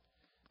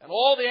and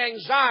all the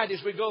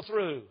anxieties we go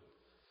through,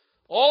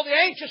 all the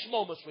anxious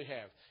moments we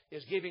have,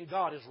 is giving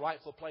God His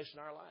rightful place in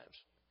our lives.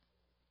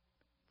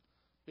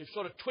 We've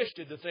sort of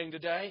twisted the thing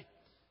today.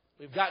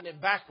 We've gotten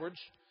it backwards.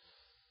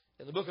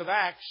 In the book of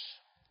Acts,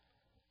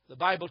 the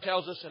Bible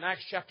tells us in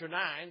Acts chapter 9,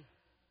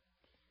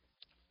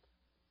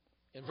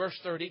 in verse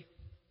 30,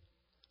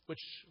 which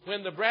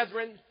when the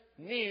brethren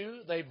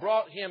knew, they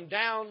brought him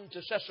down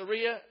to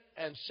Caesarea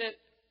and sent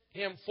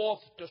him forth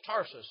to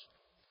Tarsus.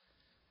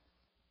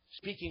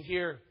 Speaking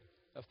here,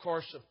 of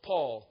course, of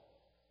Paul.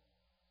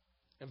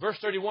 In verse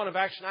 31 of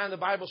Acts 9, the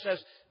Bible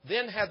says,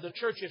 then had the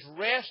churches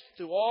rest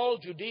through all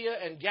Judea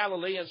and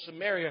Galilee and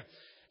Samaria,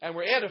 and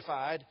were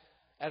edified,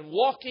 and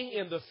walking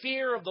in the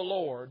fear of the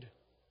Lord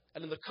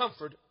and in the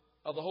comfort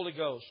of the Holy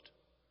Ghost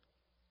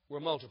were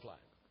multiplied.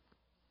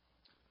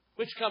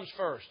 Which comes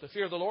first, the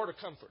fear of the Lord or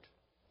comfort?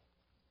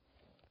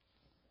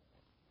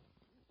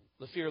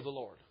 The fear of the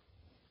Lord.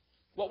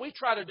 What we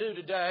try to do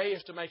today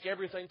is to make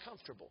everything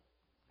comfortable.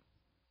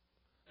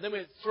 Then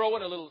we throw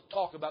in a little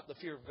talk about the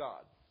fear of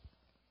God.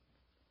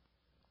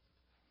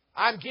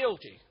 I'm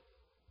guilty.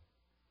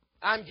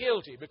 I'm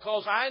guilty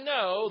because I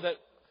know that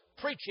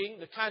preaching,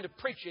 the kind of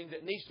preaching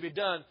that needs to be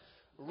done,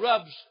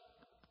 rubs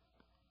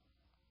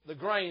the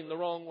grain the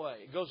wrong way.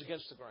 It goes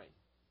against the grain.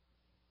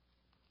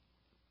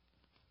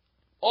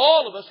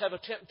 All of us have a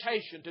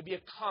temptation to be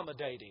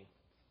accommodating.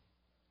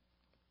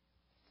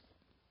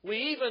 We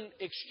even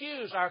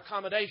excuse our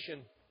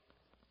accommodation.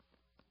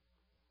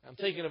 I'm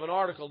thinking of an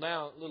article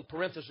now, a little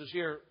parenthesis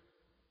here,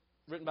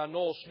 written by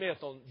Noel Smith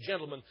on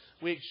gentlemen.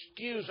 We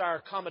excuse our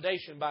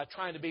accommodation by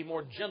trying to be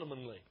more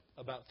gentlemanly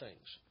about things.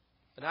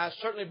 And I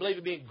certainly believe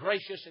in being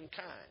gracious and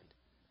kind.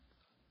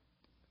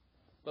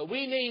 But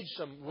we need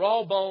some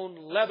raw-boned,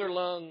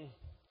 leather-lung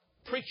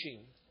preaching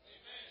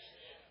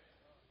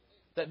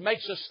that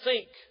makes us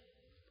think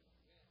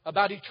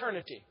about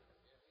eternity.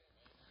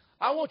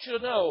 I want you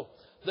to know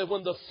that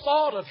when the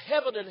thought of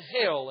heaven and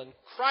hell and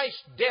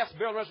Christ's death,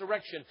 burial, and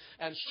resurrection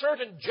and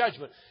certain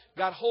judgment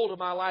got hold of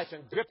my life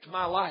and gripped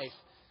my life,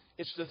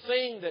 it's the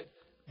thing that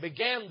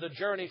began the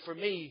journey for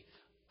me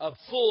of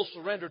full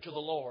surrender to the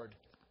Lord,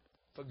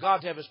 for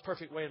God to have His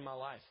perfect way in my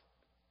life.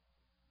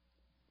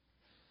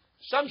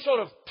 Some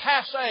sort of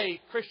passé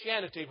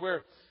Christianity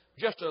where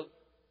just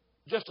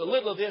a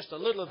little of this, a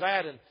little of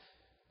that, and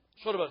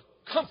sort of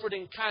a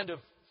comforting kind of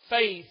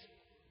faith,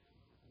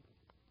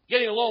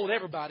 getting along with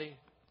everybody,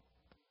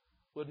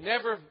 would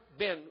never have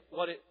been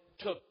what it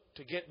took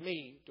to get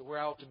me to where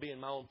I ought to be in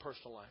my own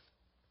personal life.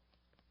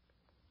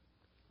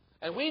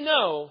 And we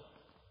know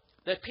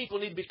that people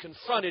need to be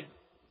confronted,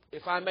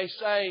 if I may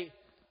say,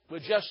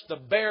 with just the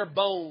bare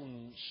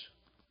bones.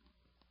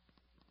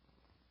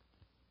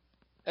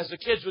 As the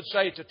kids would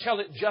say, to tell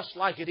it just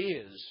like it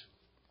is.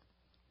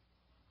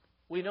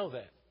 We know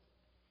that.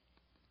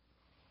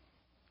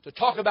 To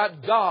talk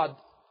about God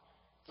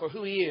for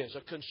who He is,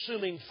 a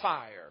consuming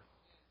fire.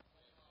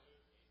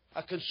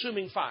 A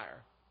consuming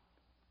fire.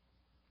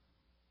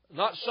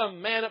 Not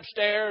some man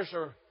upstairs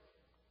or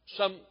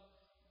some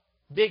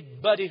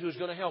big buddy who's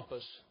going to help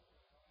us.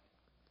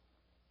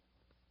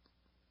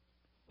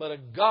 But a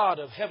God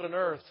of heaven and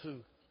earth who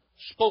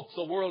spoke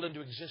the world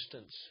into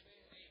existence.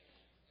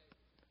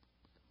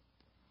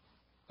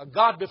 A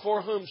God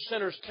before whom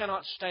sinners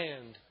cannot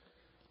stand.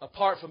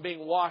 apart from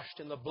being washed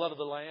in the blood of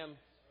the Lamb.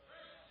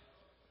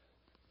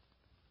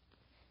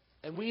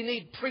 And we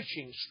need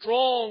preaching,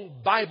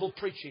 strong Bible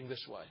preaching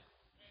this way.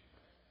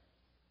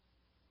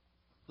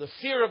 The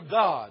fear of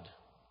God,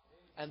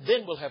 and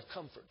then we'll have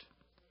comfort.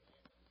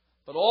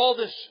 But all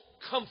this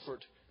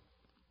comfort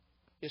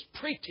is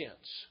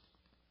pretense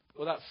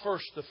without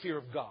first the fear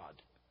of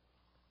God.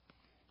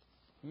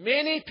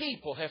 Many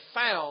people have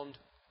found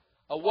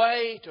a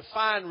way to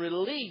find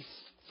relief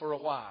for a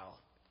while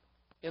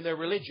in their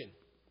religion.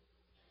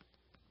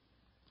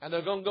 And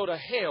they're going to go to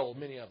hell,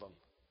 many of them,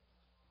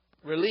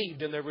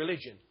 relieved in their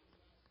religion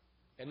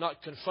and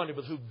not confronted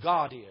with who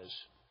God is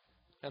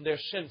and their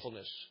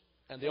sinfulness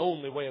and the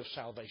only way of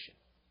salvation.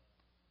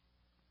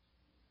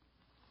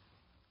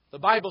 The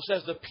Bible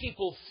says the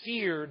people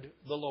feared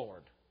the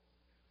Lord.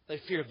 They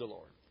feared the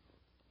Lord.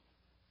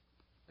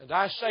 And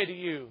I say to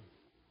you,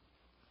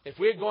 if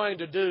we're going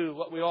to do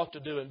what we ought to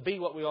do and be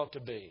what we ought to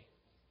be,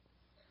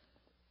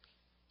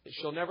 it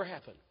shall never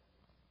happen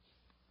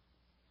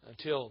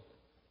until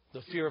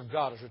the fear of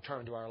God is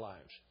returned to our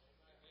lives.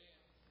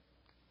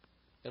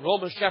 In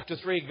Romans chapter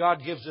 3,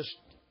 God gives us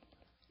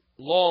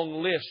a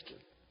long list,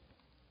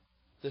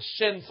 the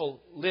sinful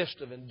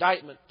list of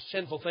indictment,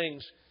 sinful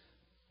things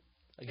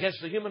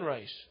against the human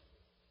race.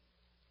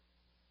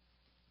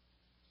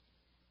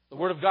 The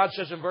Word of God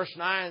says in verse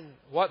 9,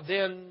 "What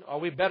then? Are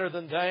we better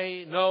than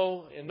they?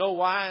 No, in no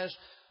wise.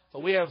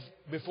 For we have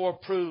before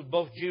proved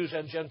both Jews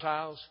and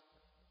Gentiles.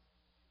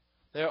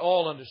 They are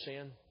all under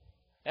sin.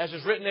 As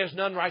is written, there is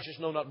none righteous,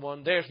 no, not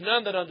one. There is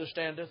none that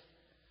understandeth.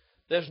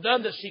 There is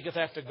none that seeketh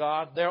after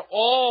God. They are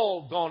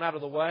all gone out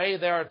of the way.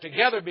 They are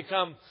together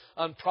become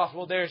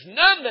unprofitable. There is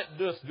none that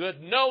doeth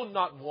good, no,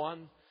 not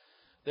one.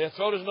 Their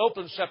throat is an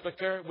open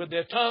sepulchre. With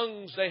their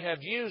tongues they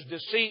have used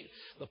deceit.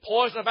 The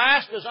poison of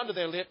asp is under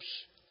their lips,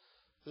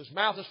 whose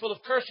mouth is full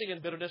of cursing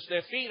and bitterness.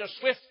 Their feet are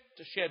swift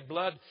to shed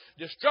blood.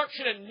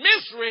 Destruction and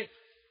misery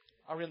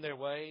are in their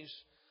ways.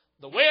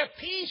 The way of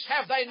peace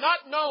have they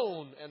not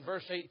known." And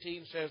verse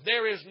 18 says,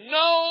 "There is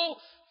no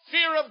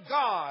fear of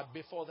God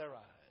before their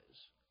eyes."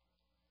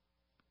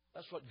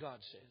 That's what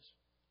God says.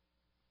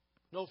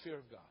 No fear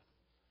of God.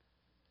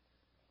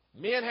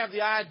 Men have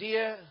the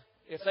idea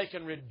if they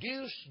can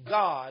reduce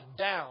God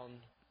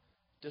down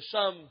to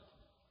some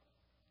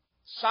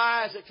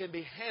size that can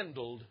be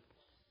handled,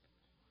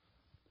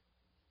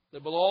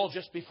 that will all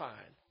just be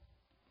fine.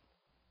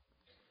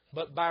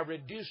 But by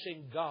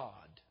reducing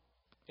God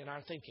in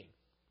our thinking,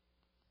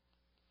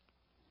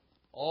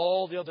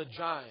 all the other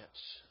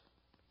giants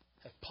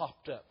have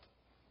popped up.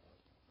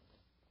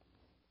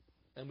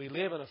 And we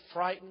live in a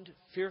frightened,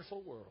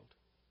 fearful world.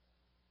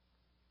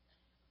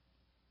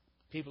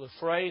 People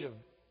afraid of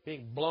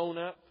being blown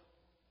up,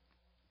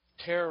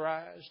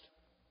 terrorized.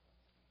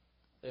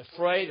 They're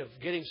afraid of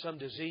getting some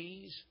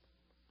disease.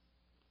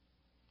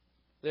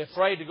 They're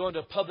afraid to go into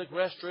a public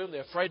restroom.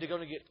 They're afraid they're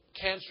going to get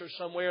cancer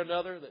some way or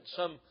another, that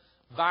some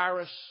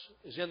virus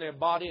is in their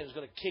body and is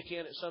going to kick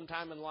in at some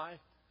time in life.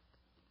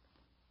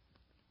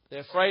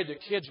 They're afraid their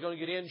kids are going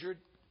to get injured.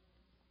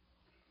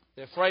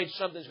 They're afraid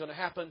something's going to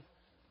happen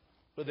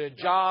with their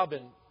job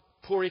in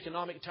poor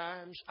economic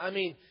times. I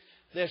mean,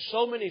 there's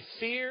so many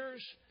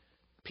fears.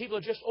 People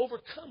are just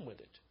overcome with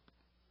it.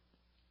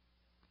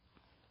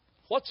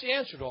 What's the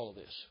answer to all of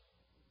this?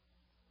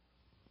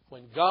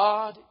 When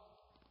God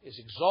is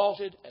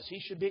exalted as He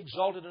should be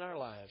exalted in our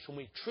lives, when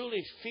we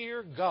truly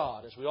fear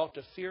God as we ought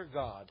to fear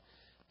God,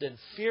 then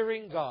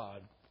fearing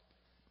God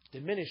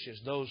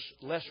diminishes those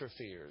lesser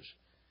fears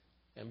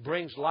and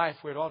brings life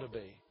where it ought to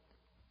be,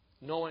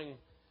 knowing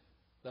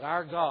that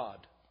our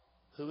God,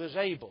 who is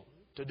able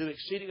to do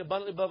exceeding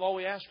abundantly above all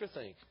we ask or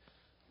think,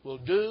 will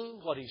do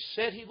what He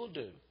said He will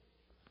do.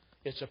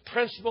 It's a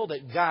principle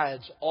that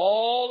guides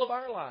all of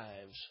our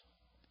lives,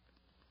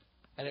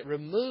 and it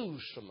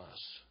removes from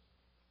us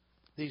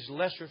these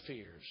lesser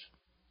fears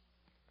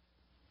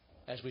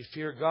as we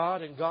fear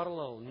God and God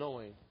alone,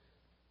 knowing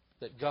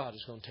that God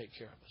is going to take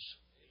care of us.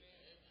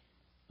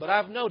 But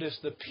I've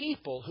noticed the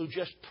people who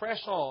just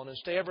press on and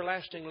stay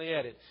everlastingly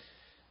at it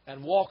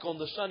and walk on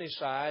the sunny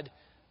side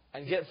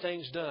and get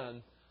things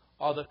done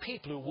are the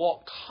people who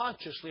walk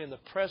consciously in the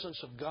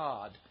presence of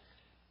God,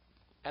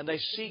 and they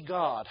see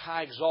God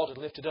high exalted,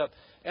 lifted up,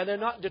 and they're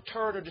not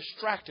deterred or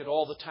distracted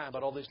all the time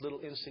about all these little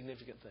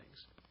insignificant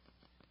things.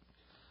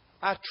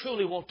 I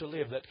truly want to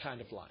live that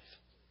kind of life.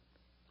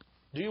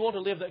 Do you want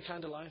to live that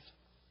kind of life?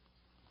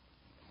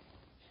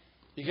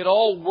 You get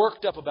all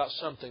worked up about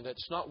something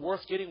that's not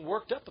worth getting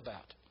worked up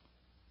about.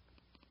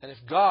 And if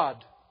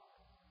God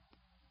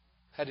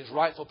had His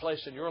rightful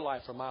place in your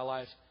life or my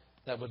life,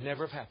 that would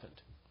never have happened.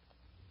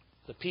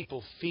 The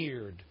people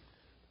feared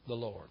the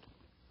Lord.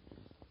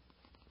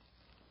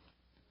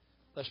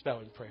 Let's bow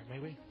in prayer, may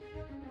we?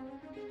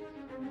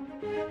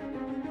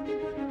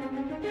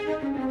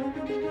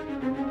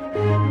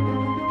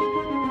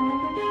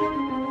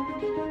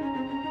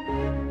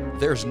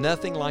 There's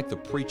nothing like the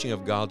preaching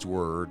of God's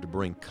Word to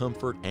bring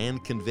comfort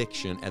and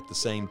conviction at the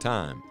same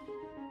time.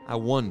 I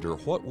wonder,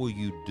 what will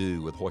you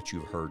do with what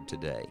you've heard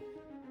today?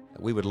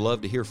 We would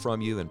love to hear from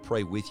you and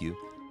pray with you.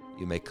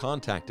 you may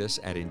contact us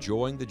at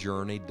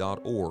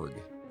enjoyingthejourney.org.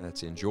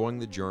 That's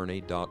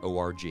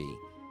enjoyingthejourney.org.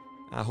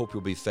 I hope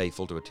you'll be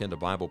faithful to attend a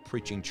Bible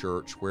preaching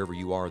church wherever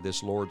you are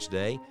this Lord's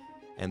Day,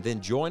 and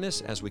then join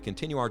us as we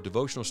continue our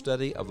devotional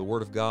study of the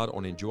Word of God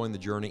on Enjoying the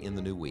Journey in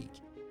the new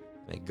week.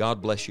 May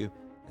God bless you,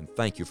 and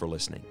thank you for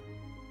listening.